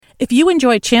If you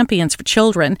enjoy Champions for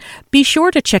Children, be sure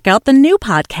to check out the new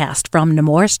podcast from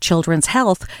Nemours Children's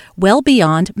Health, Well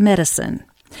Beyond Medicine.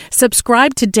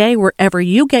 Subscribe today wherever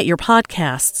you get your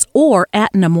podcasts or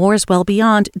at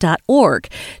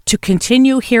nemourswellbeyond.org to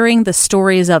continue hearing the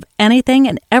stories of anything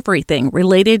and everything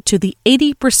related to the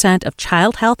 80% of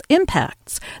child health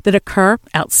impacts that occur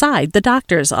outside the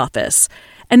doctor's office.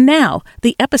 And now,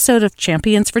 the episode of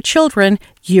Champions for Children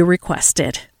you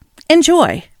requested.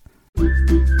 Enjoy!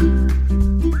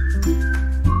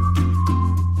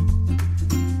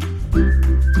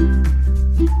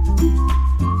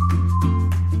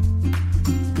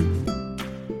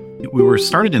 We were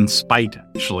started in spite,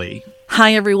 actually.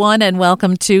 Hi, everyone, and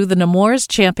welcome to the Nemours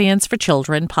Champions for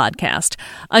Children podcast.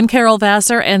 I'm Carol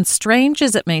Vassar, and strange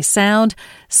as it may sound,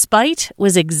 spite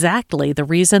was exactly the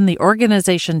reason the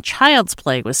organization Child's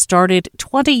Play was started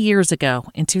 20 years ago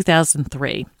in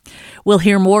 2003. We'll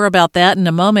hear more about that in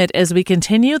a moment as we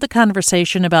continue the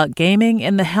conversation about gaming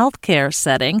in the healthcare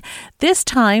setting, this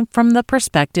time from the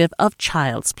perspective of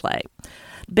Child's Play.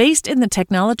 Based in the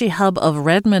technology hub of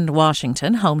Redmond,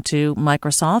 Washington, home to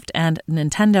Microsoft and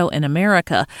Nintendo in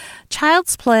America,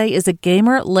 Child's Play is a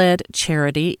gamer-led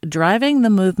charity driving the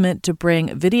movement to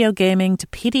bring video gaming to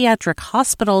pediatric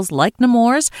hospitals like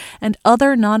Nemours and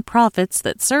other nonprofits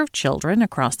that serve children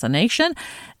across the nation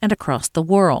and across the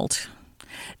world.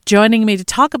 Joining me to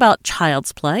talk about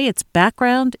Child's Play, its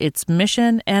background, its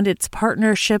mission, and its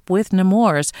partnership with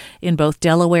Nemours in both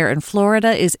Delaware and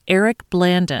Florida is Erick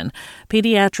Blandin,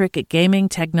 Pediatric Gaming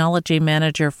Technology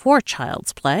Manager for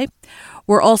Child's Play.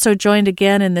 We're also joined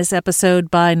again in this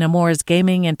episode by Nemours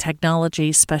Gaming and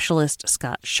Technology Specialist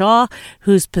Scott Shaw,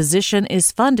 whose position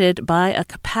is funded by a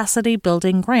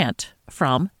capacity-building grant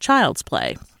from Child's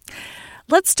Play.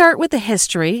 Let's start with the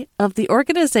history of the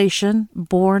organization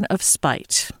born of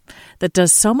spite that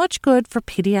does so much good for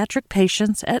pediatric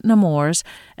patients at Nemours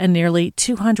and nearly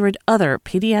 200 other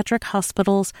pediatric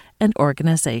hospitals and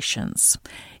organizations.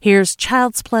 Here's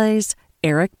Child's Play's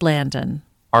Erick Blandin.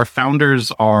 Our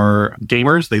founders are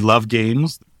gamers. They love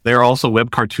games. They're also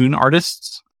web cartoon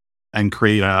artists and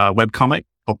create a webcomic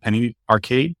called Penny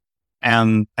Arcade.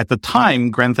 And at the time,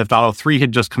 Grand Theft Auto 3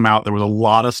 had just come out. There was a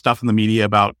lot of stuff in the media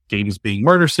about games being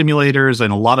murder simulators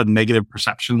and a lot of negative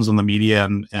perceptions in the media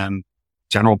and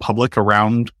general public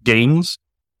around games.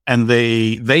 And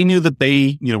they knew that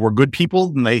they, were good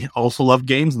people and they also loved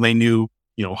games. And they knew,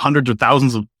 hundreds of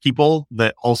thousands of people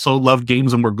that also loved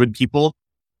games and were good people.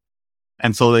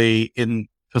 And so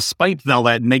despite all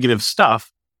that negative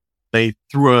stuff, they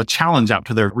threw a challenge out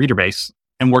to their reader base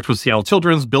and worked with Seattle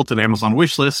Children's, built an Amazon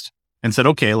wish list, and said,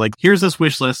 okay, here's this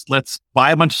wish list. Let's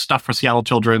buy a bunch of stuff for Seattle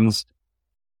Children's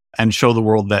and show the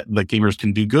world that gamers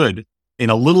can do good. In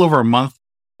a little over a month,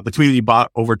 the community bought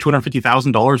over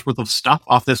 $250,000 worth of stuff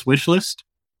off this wish list.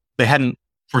 They hadn't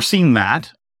foreseen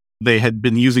that. They had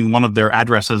been using one of their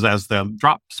addresses as the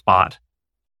drop spot.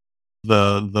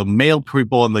 The mail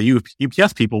people and the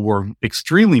UPS people were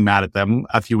extremely mad at them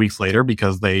a few weeks later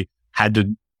because they had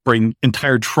to bring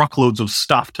entire truckloads of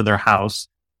stuff to their house.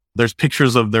 There's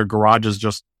pictures of their garages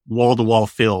just wall to wall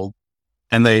filled.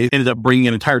 And they ended up bringing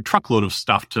an entire truckload of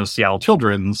stuff to Seattle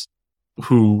Children's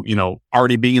who,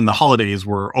 already being in the holidays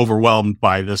were overwhelmed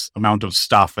by this amount of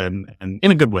stuff and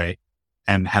in a good way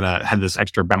and had this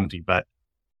extra bounty. But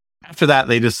after that,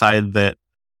 they decided that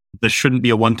this shouldn't be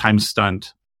a one-time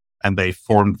stunt. And they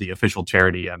formed the official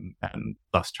charity and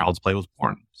thus Child's Play was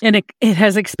born. And it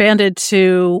has expanded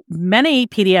to many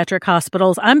pediatric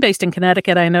hospitals. I'm based in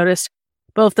Connecticut. I noticed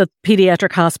both the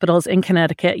pediatric hospitals in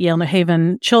Connecticut, Yale New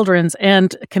Haven Children's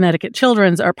and Connecticut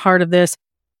Children's are part of this,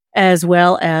 as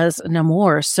well as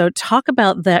Nemours. So talk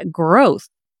about that growth.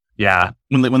 Yeah.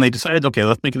 When they decided, okay,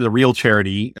 let's make it a real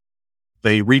charity,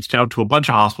 they reached out to a bunch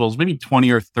of hospitals, maybe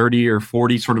 20 or 30 or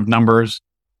 40 sort of numbers,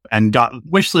 and got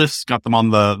wish lists, got them on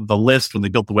the list. When they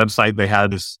built the website, they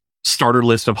had this starter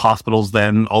list of hospitals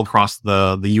then all across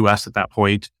the U.S. at that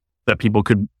point that people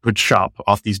could shop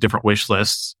off these different wish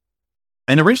lists.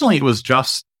 And originally it was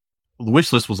just, the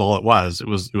wish list was all it was. It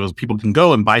was people can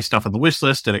go and buy stuff on the wish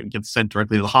list and it gets sent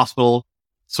directly to the hospital.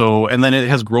 So, and then it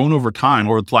has grown over time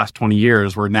over the last 20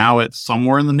 years, where now it's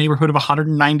somewhere in the neighborhood of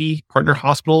 190 partner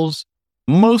hospitals,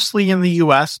 mostly in the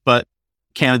U.S., but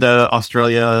Canada,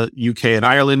 Australia, UK, and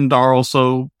Ireland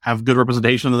also have good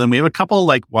representation. And then we have a couple,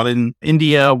 like one in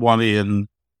India, one in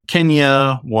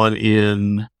Kenya, one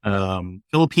in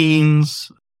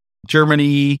Philippines,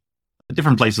 Germany,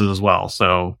 different places as well.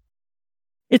 So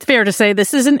it's fair to say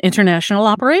this is an international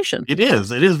operation. It is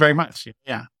very much.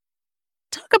 Yeah.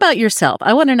 Talk about yourself.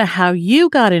 I want to know how you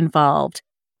got involved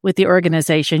with the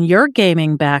organization, your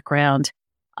gaming background.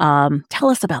 Tell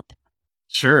us about that.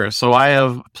 Sure. So I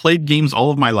have played games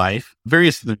all of my life,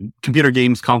 various computer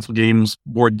games, console games,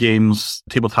 board games,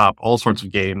 tabletop, all sorts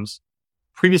of games.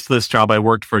 Previous to this job, I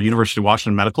worked for University of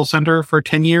Washington Medical Center for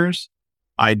 10 years.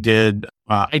 I did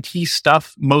IT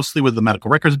stuff, mostly with the medical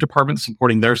records department,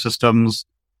 supporting their systems.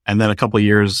 And then a couple of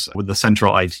years with the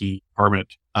central IT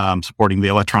department, supporting the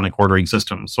electronic ordering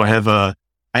system. So I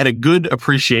had a good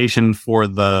appreciation for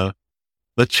the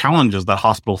challenges that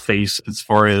hospitals face as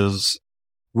far as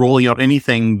rolling out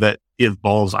anything that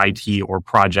involves IT or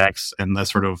projects, and the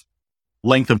sort of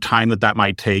length of time that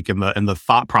might take, and the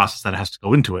thought process that has to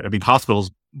go into it. I mean,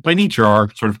 hospitals by nature are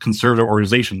sort of conservative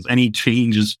organizations. Any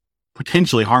change is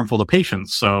potentially harmful to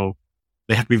patients, so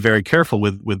they have to be very careful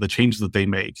with the changes that they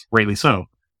make, rightly so.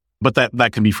 But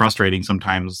that can be frustrating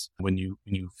sometimes when you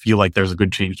feel like there's a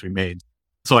good change to be made.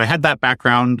 So I had that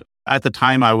background. At the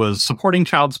time, I was supporting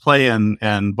Child's Play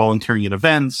and volunteering at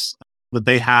events that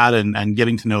they had, and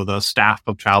getting to know the staff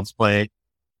of Child's Play.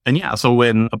 And yeah, so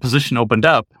when a position opened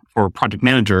up for project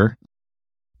manager,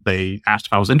 they asked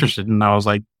if I was interested, and I was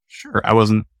like, sure. It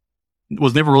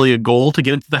was never really a goal to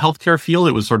get into the healthcare field.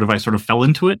 It was I sort of fell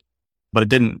into it, but it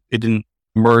didn't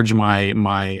merge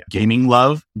my gaming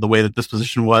love the way that this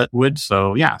position would.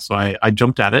 So yeah, so I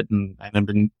jumped at it, and I've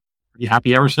been pretty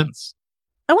happy ever since.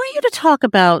 I want you to talk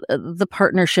about the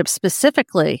partnership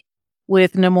specifically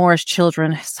with Nemours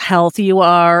Children's Health. You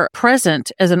are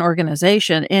present as an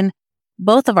organization in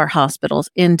both of our hospitals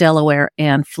in Delaware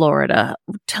and Florida.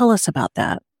 Tell us about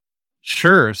that.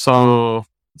 Sure. So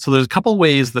there's a couple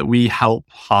ways that we help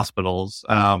hospitals.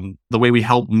 The way we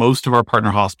help most of our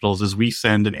partner hospitals is we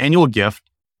send an annual gift,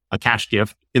 a cash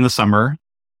gift, in the summer.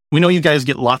 We know you guys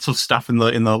get lots of stuff in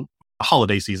the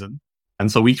holiday season.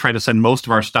 And so we try to send most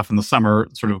of our stuff in the summer,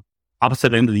 sort of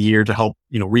opposite end of the year, to help,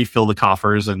 refill the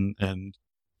coffers and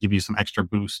give you some extra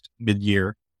boost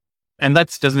mid-year. And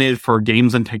that's designated for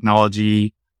games and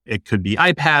technology. It could be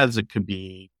iPads, it could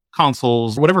be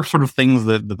consoles, whatever sort of things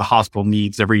that the hospital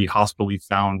needs. Every hospital we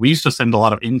found, we used to send a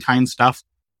lot of in-kind stuff.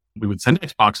 We would send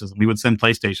Xboxes, we would send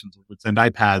PlayStations, we would send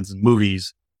iPads and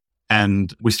movies.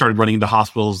 And we started running into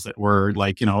hospitals that were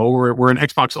like, we're an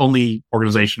Xbox only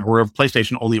organization, or we're a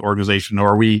PlayStation only organization,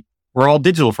 or we're all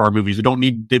digital for our movies. We don't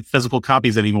need physical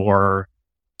copies anymore.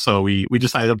 So we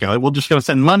decided, okay, we're just going to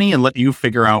send money and let you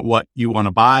figure out what you want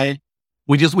to buy.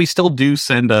 We still do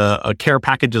send a care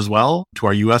package as well to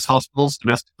our U.S. hospitals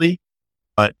domestically,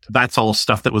 but that's all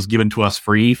stuff that was given to us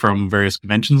free from various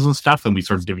conventions and stuff, and we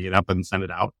sort of divvy it up and send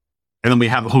it out. And then we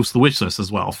have a host the wish list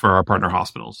as well for our partner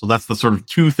hospitals. So that's the sort of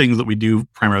two things that we do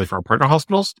primarily for our partner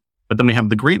hospitals. But then we have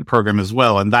the grant program as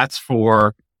well, and that's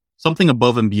for something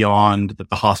above and beyond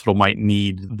that the hospital might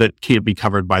need that can't be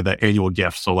covered by the annual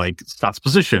gift. So like Scott's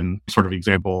position sort of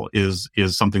example is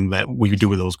something that we do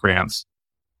with those grants.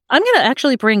 I'm going to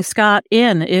actually bring Scott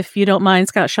in, if you don't mind.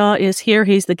 Scott Shaw is here.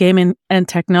 He's the Gaming and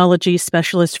Technology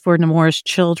Specialist for Nemours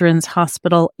Children's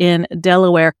Hospital in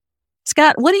Delaware.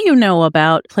 Scott, what do you know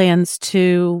about plans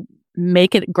to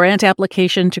make it grant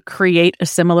application to create a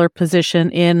similar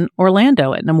position in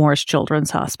Orlando at Nemours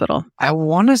Children's Hospital? I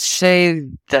want to say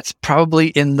that's probably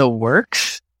in the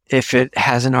works. If it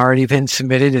hasn't already been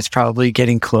submitted, it's probably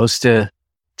getting close to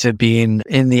being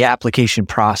in the application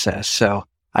process. So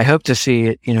I hope to see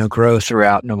it, grow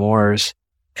throughout Nemours.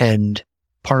 And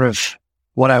part of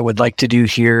what I would like to do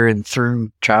here and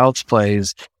through Child's Play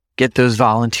is get those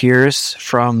volunteers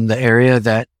from the area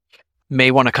that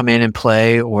may want to come in and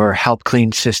play or help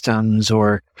clean systems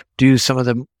or do some of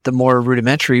the more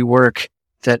rudimentary work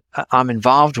that I'm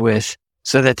involved with,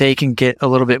 so that they can get a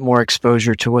little bit more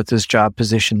exposure to what this job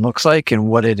position looks like and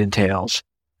what it entails.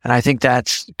 And I think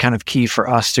that's kind of key for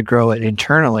us to grow it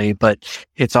internally, but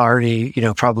it's already,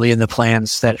 probably in the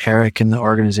plans that Erick and the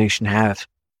organization have.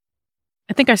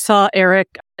 I think I saw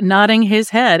Erick nodding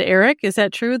his head. Erick, is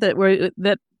that true that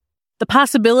the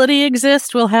possibility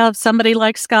exists we'll have somebody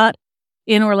like Scott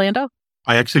in Orlando?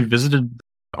 I actually visited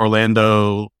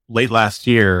Orlando late last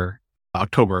year,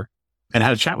 October, and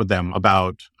had a chat with them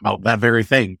about that very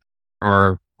thing.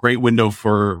 Or great window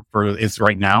for it's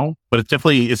right now, but it's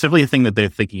definitely a thing that they're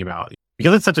thinking about.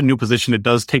 Because it's such a new position, it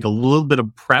does take a little bit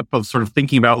of prep of sort of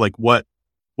thinking about like what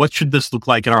should this look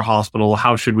like in our hospital?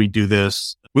 How should we do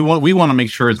this? We want to make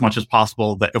sure as much as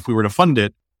possible that if we were to fund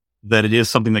it, that it is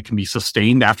something that can be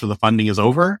sustained after the funding is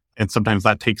over. And sometimes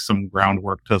that takes some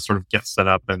groundwork to sort of get set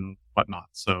up and whatnot.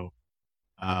 So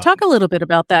talk a little bit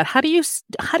about that. How do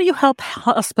you help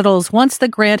hospitals once the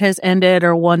grant has ended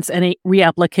or once any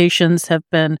reapplications have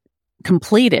been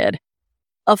completed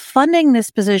of funding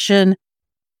this position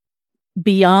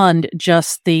beyond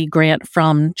just the grant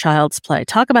from Child's Play?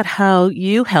 Talk about how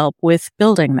you help with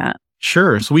building that.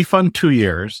 Sure. So we fund 2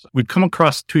 years. We've come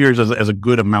across 2 years as a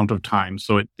good amount of time.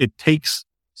 So it takes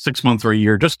 6 months or a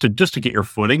year just to get your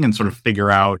footing and sort of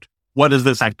figure out, what is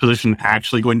this position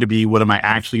actually going to be? What am I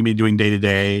actually going to be doing day to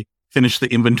day? Finish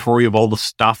the inventory of all the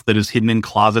stuff that is hidden in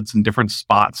closets and different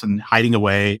spots and hiding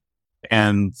away,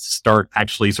 and start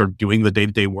actually sort of doing the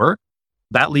day-to-day work.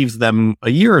 That leaves them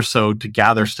a year or so to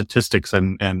gather statistics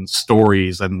and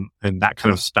stories and that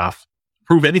kind of stuff.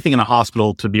 Prove anything in a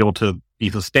hospital to be able to be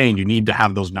sustained, you need to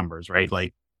have those numbers, right?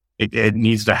 Like it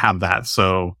needs to have that.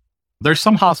 So there's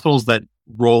some hospitals that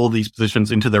roll these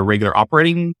positions into their regular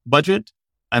operating budget,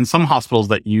 and some hospitals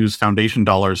that use foundation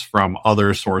dollars from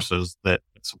other sources that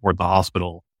support the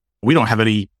hospital. We don't have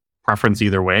any preference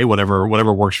either way.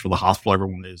 Whatever works for the hospital,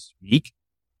 everyone is unique.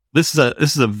 This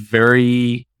is a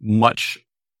very much,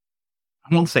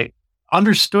 I won't say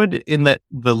understood, in that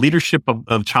the leadership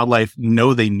of Child Life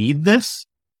know they need this.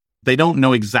 They don't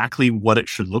know exactly what it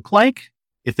should look like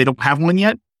if they don't have one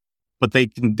yet, but they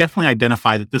can definitely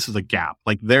identify that this is a gap.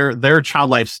 Like their Child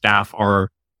Life staff are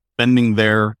spending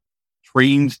their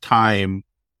trained time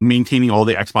maintaining all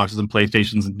the Xboxes and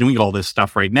PlayStations and doing all this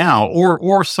stuff right now,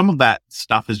 or some of that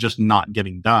stuff is just not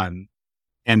getting done.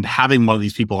 And having one of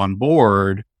these people on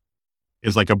board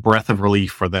is like a breath of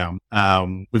relief for them.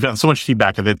 We've gotten so much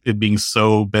feedback of it being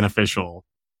so beneficial.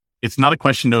 It's not a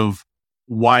question of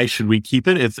why should we keep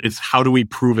it? It's how do we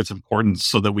prove its importance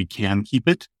so that we can keep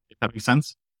it, if that makes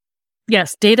sense?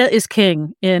 Yes, data is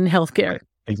king in healthcare. Right.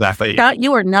 Exactly. Scott,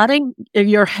 you are nodding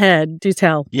your head. Do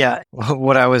tell. Yeah.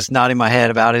 What I was nodding my head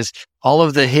about is all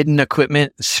of the hidden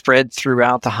equipment spread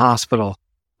throughout the hospital.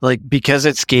 Like, because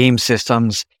it's game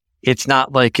systems, it's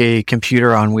not like a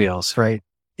computer on wheels, right?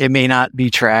 It may not be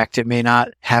tracked. It may not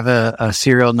have a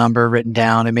serial number written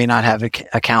down. It may not have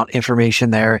account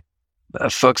information there.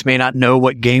 Folks may not know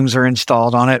what games are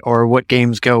installed on it, or what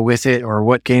games go with it, or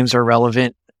what games are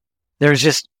relevant. There's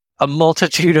just a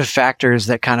multitude of factors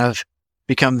that kind of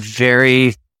become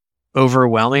very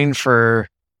overwhelming for,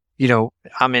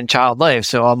 I'm in Child Life.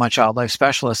 So all my Child Life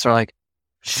specialists are like,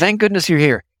 thank goodness you're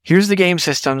here. Here's the game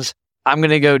systems. I'm going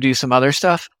to go do some other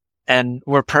stuff. And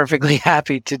we're perfectly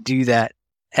happy to do that.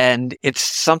 And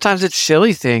sometimes it's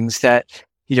silly things that,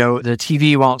 the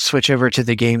TV won't switch over to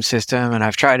the game system. And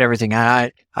I've tried everything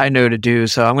I know to do.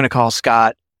 So I'm going to call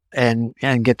Scott and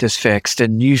get this fixed.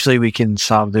 And usually we can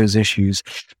solve those issues.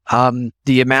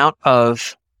 The amount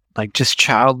of just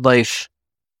Child Life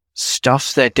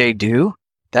stuff that they do,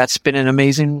 that's been an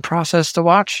amazing process to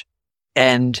watch.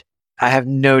 And I have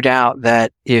no doubt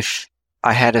that if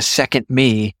I had a second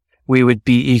me, we would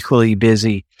be equally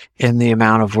busy in the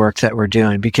amount of work that we're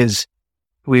doing, because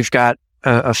we've got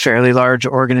a fairly large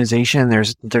organization.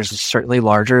 There's certainly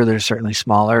larger, there's certainly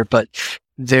smaller, but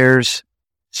there's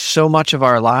so much of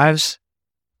our lives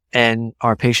and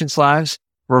our patients' lives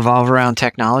revolve around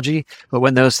technology. But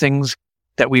when those things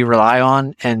that we rely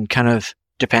on and kind of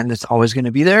depend that's always going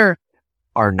to be there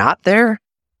are not there,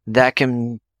 that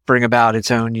can bring about its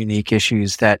own unique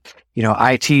issues that,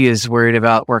 IT is worried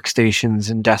about workstations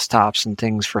and desktops and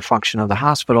things for function of the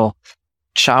hospital.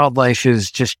 Child Life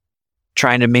is just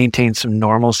trying to maintain some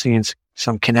normalcy and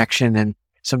some connection and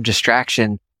some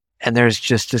distraction. And there's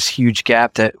just this huge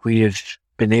gap that we have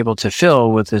been able to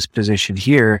fill with this position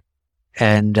here.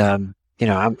 And,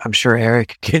 I'm sure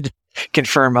Eric could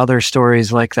confirm other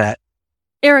stories like that.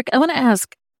 Eric, I want to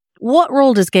ask, what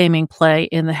role does gaming play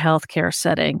in the healthcare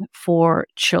setting for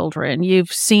children?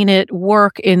 You've seen it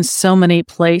work in so many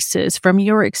places. From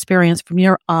your experience, from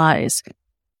your eyes,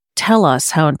 tell us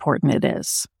how important it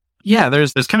is. Yeah,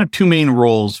 there's kind of two main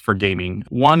roles for gaming.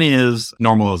 One is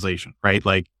normalization, right?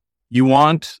 Like, you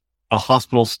want a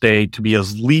hospital stay to be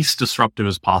as least disruptive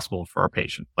as possible for our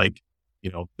patient. Like,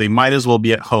 they might as well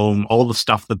be at home. All the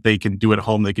stuff that they can do at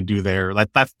home, they can do there.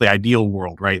 That's the ideal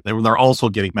world, right? They're also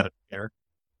getting medical care.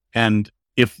 And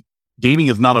if gaming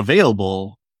is not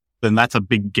available, then that's a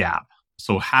big gap.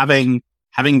 So having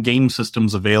game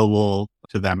systems available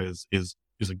to them is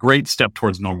a great step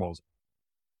towards normalization.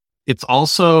 It's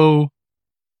also,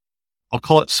 I'll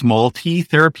call it small t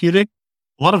therapeutic.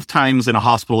 A lot of times in a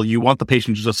hospital, you want the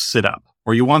patient to just sit up,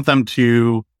 or you want them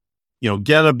to,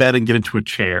 get out of bed and get into a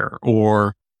chair,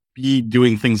 or be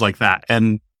doing things like that.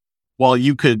 And while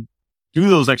you could do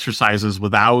those exercises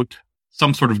without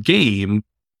some sort of game,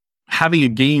 having a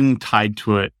game tied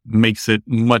to it makes it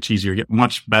much easier, get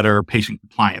much better patient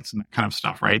compliance and that kind of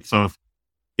stuff, right? So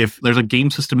if there's a game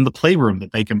system in the playroom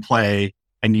that they can play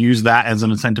and use that as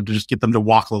an incentive to just get them to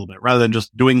walk a little bit rather than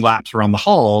just doing laps around the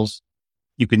halls,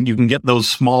 you can get those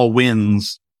small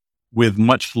wins with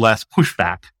much less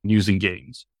pushback using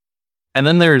games. And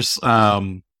then there's a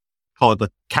call it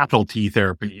the capital T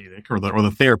therapeutic or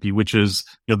the therapy, which is,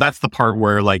 that's the part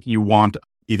where like you want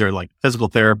either like physical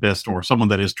therapist or someone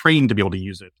that is trained to be able to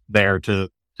use it there to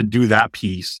do that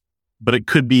piece. But it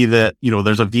could be that,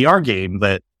 there's a VR game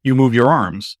that you move your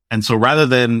arms. And so rather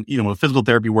than, a physical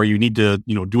therapy where you need to,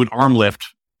 do an arm lift,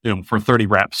 for 30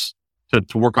 reps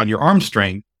to work on your arm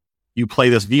strength, you play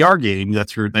this VR game.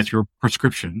 That's your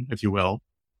prescription, if you will,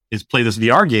 is play this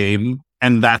VR game.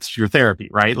 And that's your therapy,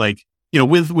 right? Like,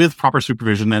 with proper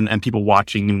supervision and people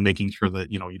watching and making sure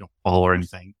that, you don't fall or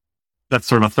anything. That's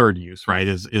sort of a third use, right?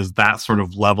 Is that sort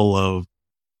of level of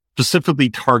specifically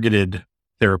targeted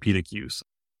therapeutic use.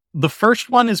 The first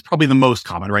one is probably the most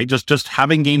common, right? Just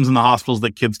having games in the hospitals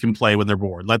that kids can play when they're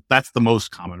bored. That's the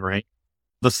most common, right?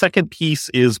 The second piece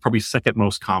is probably second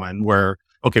most common where,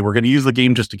 okay, we're going to use the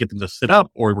game just to get them to sit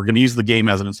up, or we're going to use the game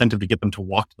as an incentive to get them to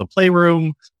walk to the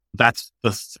playroom. That's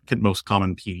the second most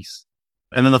common piece.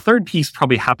 And then the third piece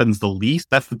probably happens the least.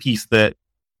 That's the piece that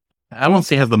I won't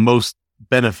say has the most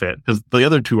benefit because the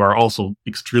other two are also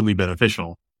extremely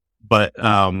beneficial. But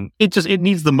it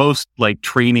needs the most like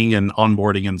training and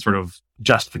onboarding and sort of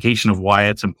justification of why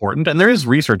it's important. And there is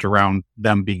research around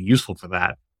them being useful for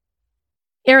that.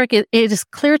 Erick, it is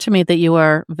clear to me that you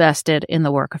are vested in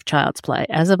the work of Child's Play.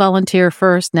 As a volunteer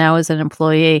first, now as an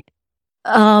employee,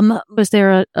 was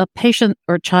there a patient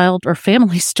or child or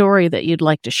family story that you'd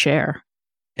like to share?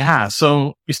 Yeah,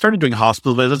 so we started doing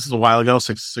hospital visits a while ago,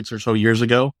 six or so years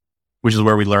ago, which is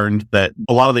where we learned that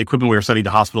a lot of the equipment we were sending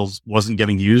to hospitals wasn't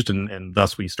getting used. And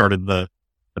thus we started the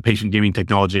patient gaming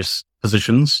technologist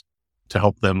positions to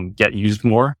help them get used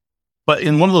more. But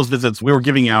in one of those visits, we were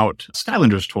giving out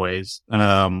Skylanders toys.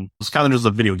 Skylanders is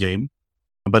a video game,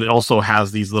 but it also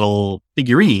has these little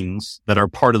figurines that are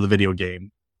part of the video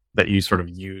game that you sort of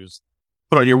use,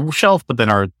 put on your shelf, but then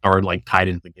are like tied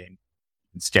into the game.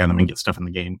 You can scan them and get stuff in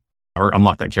the game or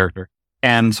unlock that character.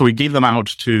 And so we gave them out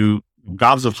to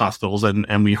gobs of hospitals.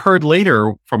 And we heard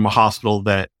later from a hospital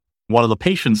that one of the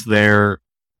patients there,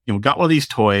 got one of these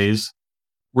toys,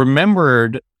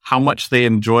 remembered how much they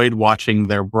enjoyed watching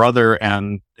their brother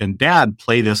and dad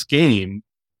play this game.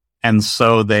 And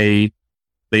so they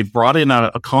brought in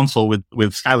a console with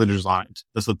Skylanders on it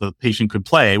so that the patient could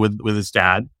play with his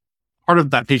dad. Part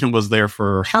of that patient was there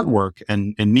for heart work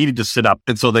and needed to sit up.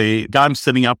 And so they got him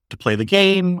sitting up to play the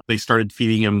game. They started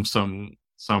feeding him some,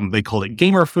 they called it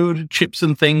gamer food, chips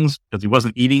and things, because he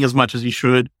wasn't eating as much as he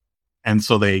should. And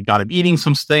so they got him eating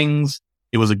some things.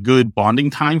 It was a good bonding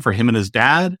time for him and his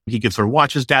dad. He could sort of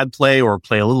watch his dad play or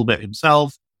play a little bit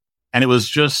himself. And it was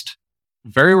just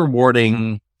very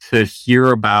rewarding to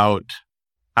hear about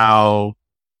how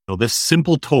this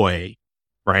simple toy,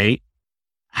 right,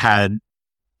 had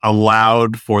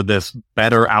allowed for this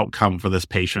better outcome for this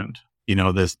patient,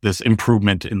 this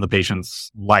improvement in the patient's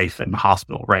life in the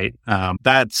hospital, right?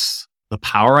 That's the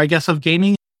power, I guess, of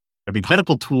gaming. I mean,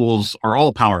 medical tools are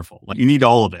all powerful. Like you need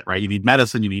all of it, right? You need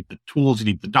medicine, you need the tools, you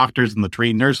need the doctors and the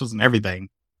trained nurses and everything.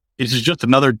 It's just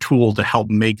another tool to help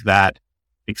make that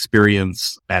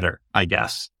experience better, I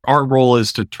guess. Our role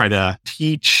is to try to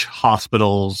teach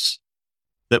hospitals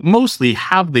that mostly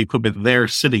have the equipment there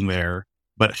sitting there,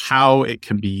 but how it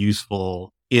can be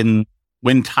useful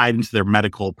when tied into their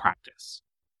medical practice.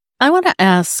 I want to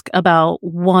ask about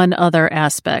one other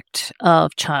aspect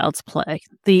of Child's Play.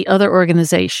 The other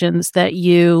organizations that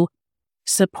you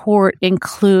support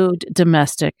include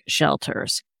domestic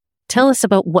shelters. Tell us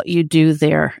about what you do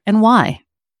there and why.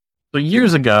 So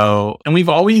years ago, and we've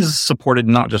always supported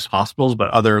not just hospitals,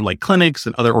 but other like clinics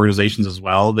and other organizations as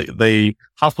well. They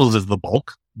hospitals is the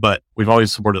bulk, but we've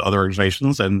always supported other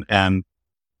organizations. And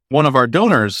one of our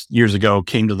donors years ago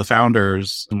came to the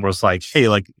founders and was like, hey,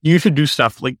 like you should do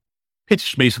stuff like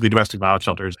pitch basically domestic violence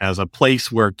shelters as a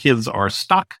place where kids are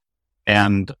stuck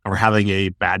and are having a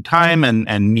bad time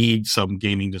and need some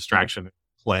gaming distraction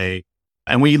play.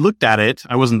 And we looked at it.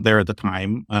 I wasn't there at the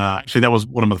time. Actually, that was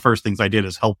one of the first things I did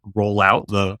is help roll out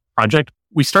the project.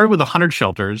 We started with 100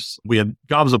 shelters. We had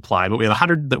jobs apply, but we had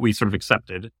 100 that we sort of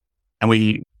accepted. And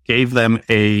we gave them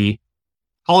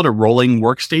call it a rolling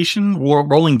workstation or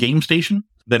rolling game station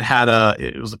that had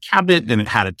it was a cabinet and it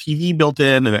had a TV built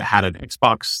in and it had an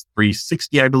Xbox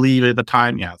 360, I believe at the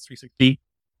time. Yeah, 360.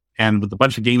 And with a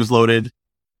bunch of games loaded.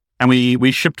 And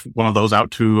we shipped one of those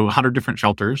out to 100 different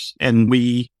shelters. And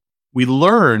we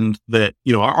learned that,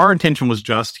 our intention was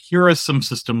just, here are some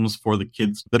systems for the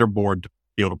kids that are bored to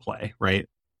be able to play, right?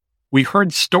 We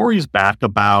heard stories back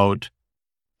about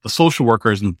the social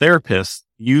workers and therapists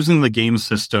using the game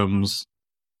systems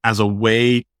as a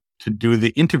way to do the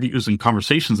interviews and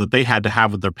conversations that they had to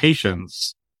have with their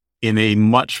patients in a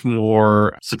much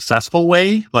more successful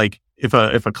way. Like if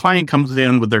a client comes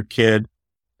in with their kid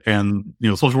and,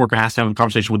 the social worker has to have a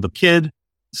conversation with the kid,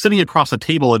 sitting across a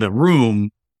table in a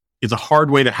room is a hard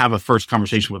way to have a first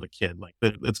conversation with a kid. Like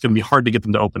it's going to be hard to get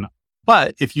them to open up.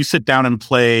 But if you sit down and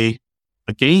play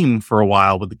a game for a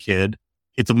while with the kid,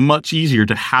 it's much easier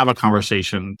to have a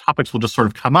conversation. Topics will just sort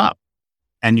of come up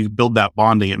and you build that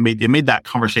bonding. It made that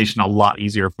conversation a lot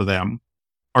easier for them.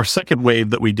 Our second wave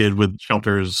that we did with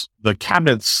shelters, the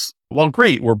cabinets, while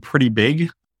great, were pretty big.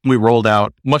 We rolled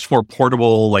out much more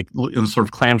portable, like in sort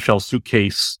of clamshell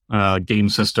suitcase game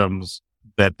systems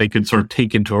that they could sort of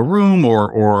take into a room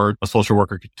or a social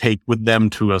worker could take with them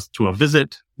to a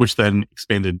visit, which then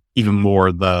expanded even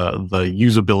more the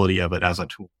usability of it as a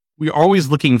tool. We're always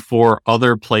looking for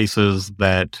other places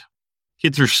that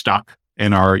kids are stuck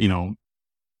and are,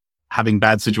 having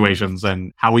bad situations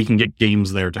and how we can get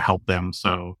games there to help them.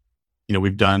 So,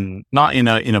 we've done, not in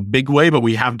a big way, but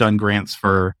we have done grants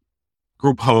for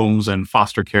group homes and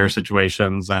foster care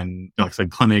situations and, like I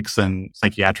said, clinics and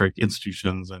psychiatric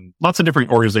institutions and lots of different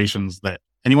organizations that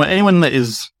anyone that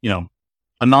is, a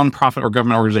nonprofit or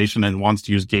government organization and wants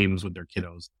to use games with their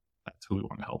kiddos, that's who we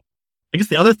want to help. I guess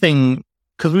the other thing,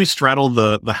 because we straddle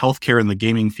the healthcare and the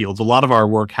gaming fields, a lot of our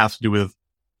work has to do with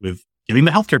getting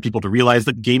the healthcare people to realize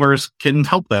that gamers can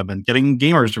help them and getting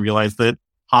gamers to realize that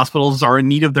hospitals are in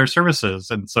need of their services.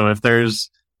 And so if there's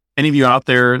any of you out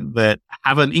there that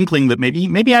have an inkling that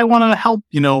maybe I want to help,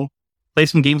 play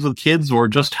some games with kids or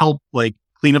just help like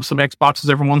clean up some Xboxes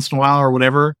every once in a while or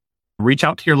whatever, reach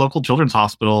out to your local children's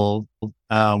hospital,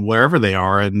 wherever they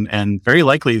are. And very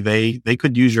likely they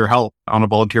could use your help on a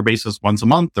volunteer basis once a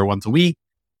month or once a week.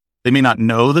 They may not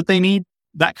know that they need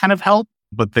that kind of help,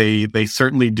 but they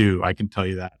certainly do. I can tell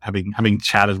you that, having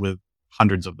chatted with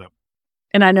hundreds of them.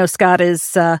 And I know Scott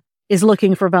is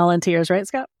looking for volunteers, right,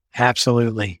 Scott?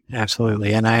 Absolutely.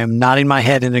 Absolutely. And I am nodding my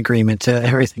head in agreement to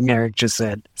everything Erick just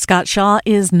said. Scott Shaw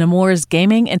is Nemours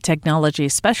Gaming and Technology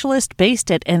Specialist based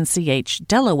at NCH,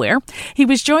 Delaware. He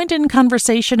was joined in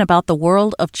conversation about the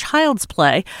world of child's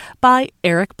play by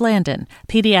Erick Blandin,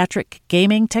 Pediatric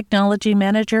Gaming Technology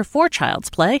Manager for Child's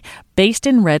Play, based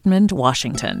in Redmond,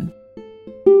 Washington.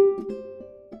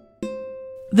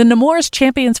 The Nemours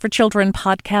Champions for Children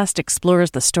podcast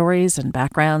explores the stories and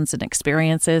backgrounds and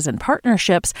experiences and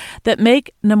partnerships that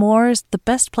make Nemours the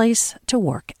best place to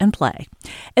work and play.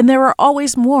 And there are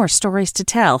always more stories to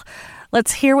tell.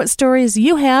 Let's hear what stories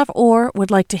you have or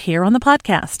would like to hear on the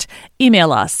podcast.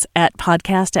 Email us at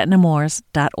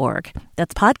podcast@nemours.org.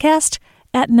 That's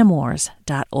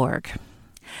podcast@nemours.org.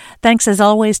 Thanks as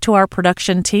always to our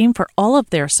production team for all of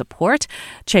their support,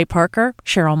 Che Parker,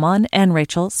 Cheryl Munn, and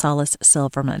Rachel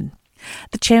Solis-Silverman.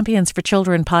 The Champions for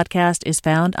Children podcast is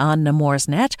found on Nemours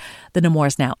Net, the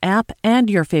Nemours Now app, and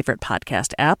your favorite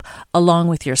podcast app, along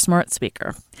with your smart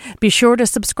speaker. Be sure to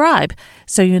subscribe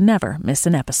so you never miss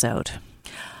an episode.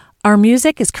 Our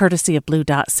music is courtesy of Blue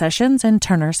Dot Sessions in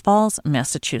Turners Falls,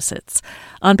 Massachusetts.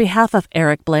 On behalf of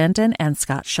Erick Blandin and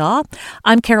Scott Shaw,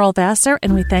 I'm Carol Vassar,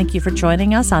 and we thank you for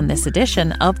joining us on this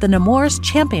edition of the Nemours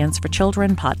Champions for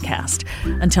Children podcast.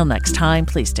 Until next time,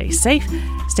 please stay safe,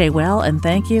 stay well, and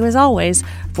thank you, as always,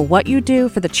 for what you do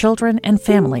for the children and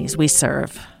families we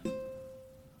serve.